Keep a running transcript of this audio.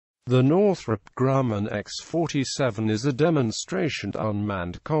The Northrop Grumman X-47 is a demonstration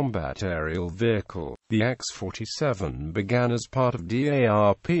unmanned combat aerial vehicle. The X-47 began as part of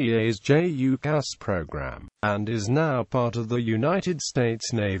DARPA's J-UCAS program, and is now part of the United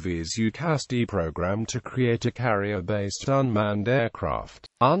States Navy's UCAS-D program to create a carrier-based unmanned aircraft.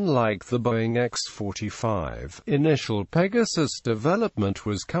 Unlike the Boeing X-45, initial Pegasus development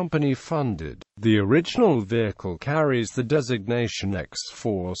was company-funded. The original vehicle carries the designation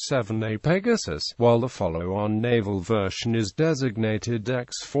X-47A Pegasus, while the follow-on naval version is designated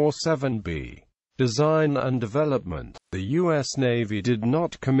X-47B. Design and development. The U.S. Navy did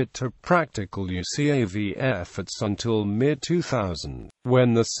not commit to practical UCAV efforts until mid-2000,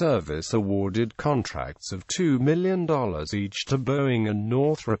 when the service awarded contracts of $2 million each to Boeing and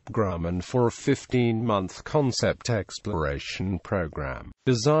Northrop Grumman for a 15-month concept exploration program.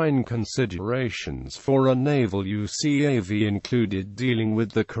 Design considerations for a naval UCAV included dealing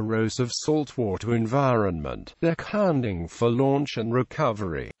with the corrosive saltwater environment, deck handling for launch and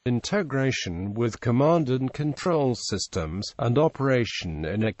recovery, integration with command and control systems, and operation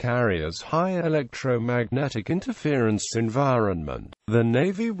in a carrier's high electromagnetic interference environment. The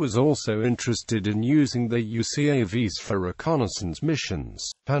Navy was also interested in using the UCAVs for reconnaissance missions,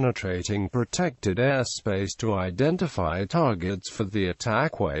 penetrating protected airspace to identify targets for the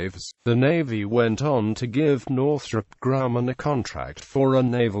attack waves. The Navy went on to give Northrop Grumman a contract for a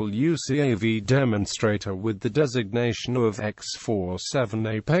naval UCAV demonstrator with the designation of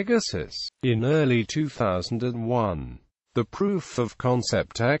X-47A Pegasus. In early 2001, the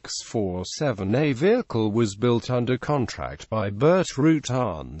proof-of-concept X-47A vehicle was built under contract by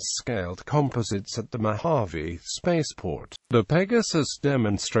Burt-Rutan's Scaled Composites at the Mojave Spaceport. The Pegasus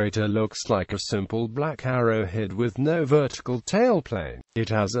demonstrator looks like a simple black arrowhead with no vertical tailplane. It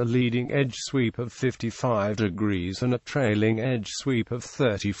has a leading edge sweep of 55 degrees and a trailing edge sweep of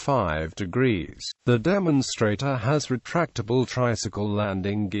 35 degrees. The demonstrator has retractable tricycle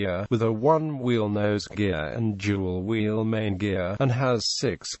landing gear with a one-wheel nose gear and dual-wheel main gear, and has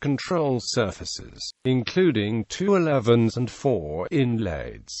 6 control surfaces, including 2 11s and 4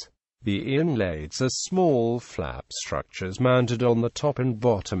 inlades. The inlades are small flap structures mounted on the top and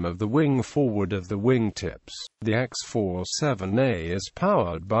bottom of the wing forward of the wingtips. The X-47A is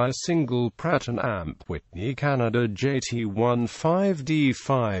powered by a single Pratt & Amp Whitney Canada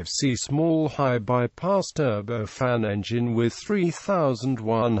JT15D5C small high-bypass turbofan engine with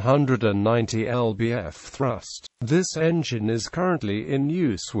 3,190 lb-f thrust. This engine is currently in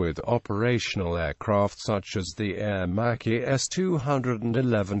use with operational aircraft such as the Air Macchi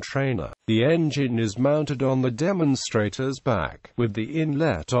S-211 trainer. The engine is mounted on the demonstrator's back, with the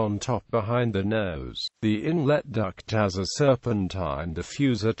inlet on top behind the nose. The inlet duct has a serpentine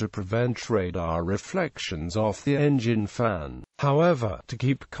diffuser to prevent radar reflections off the engine fan. However, to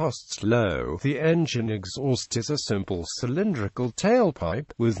keep costs low, the engine exhaust is a simple cylindrical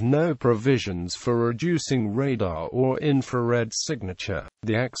tailpipe, with no provisions for reducing radar or infrared signature.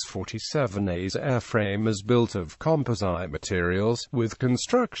 The X-47A's airframe is built of composite materials, with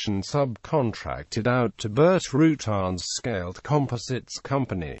construction subcontracted out to Burt-Rutan's Scaled Composites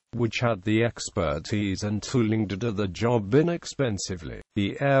company, which had the expertise and tooling to do the job inexpensively.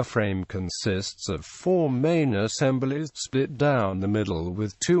 The airframe consists of 4 main assemblies split down the middle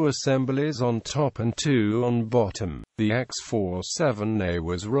with 2 assemblies on top and 2 on bottom. The X-47A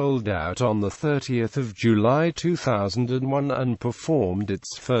was rolled out on the 30th of July 2001 and performed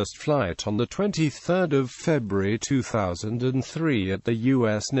its first flight on the 23rd of February 2003 at the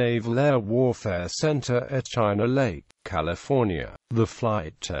U.S. Naval Air Warfare Center at China Lake, California. The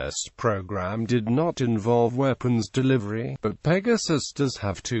flight test program did not involve weapons delivery, but Pegasus does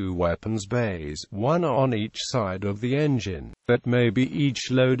have 2 weapons bays, one on each side of the engine, that may be each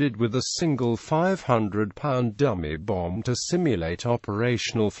loaded with a single 500-pound dummy bomb to simulate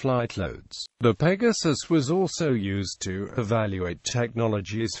operational flight loads. The Pegasus was also used to evaluate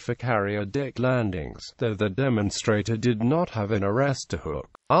technologies for carrier deck landings, though the demonstrator did not have an arrestor hook.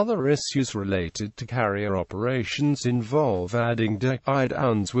 Other issues related to carrier operations involve adding deck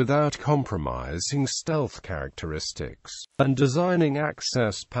eye-downs without compromising stealth characteristics, and designing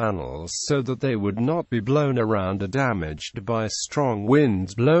access panels so that they would not be blown around or damaged by strong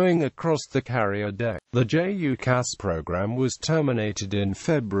winds blowing across the carrier deck. The J-UCAS program was terminated in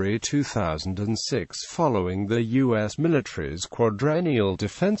February 2006 following the U.S. military's quadrennial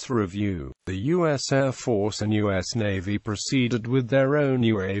defense review. The U.S. Air Force and U.S. Navy proceeded with their own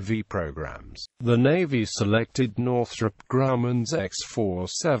UAV programs. The Navy selected Northrop Grumman's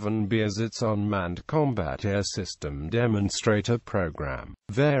X-47B as its unmanned combat air system demonstrator program.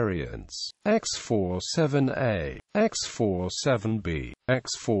 Variants: X-47A, X-47B,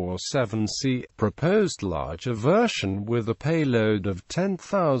 X-47C. Proposed larger version with a payload of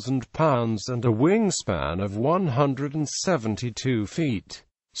 10,000 pounds and a wingspan of 172 feet.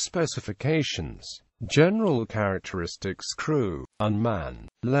 Specifications: general characteristics: crew, unmanned,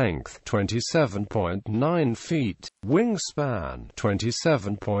 length 27.9 feet, wingspan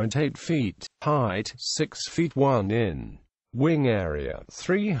 27.8 feet, height 6 feet 1 in, wing area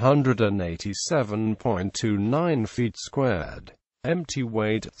 387.29 feet squared, empty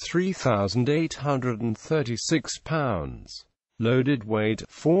weight 3,836 pounds. Loaded weight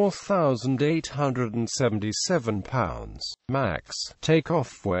 4,877 pounds. Max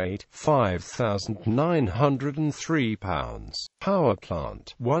takeoff weight 5,903 pounds. Power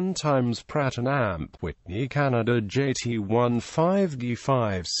plant 1 times Pratt & Amp Whitney, Canada.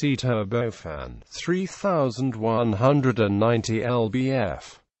 JT15D5C turbofan 3,190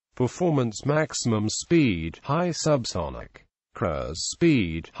 lbf. Performance: maximum speed high subsonic, cruise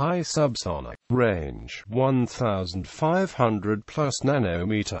speed high subsonic, range 1,500 plus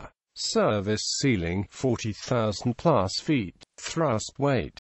nanometer, service ceiling 40,000 plus feet, thrust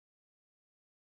weight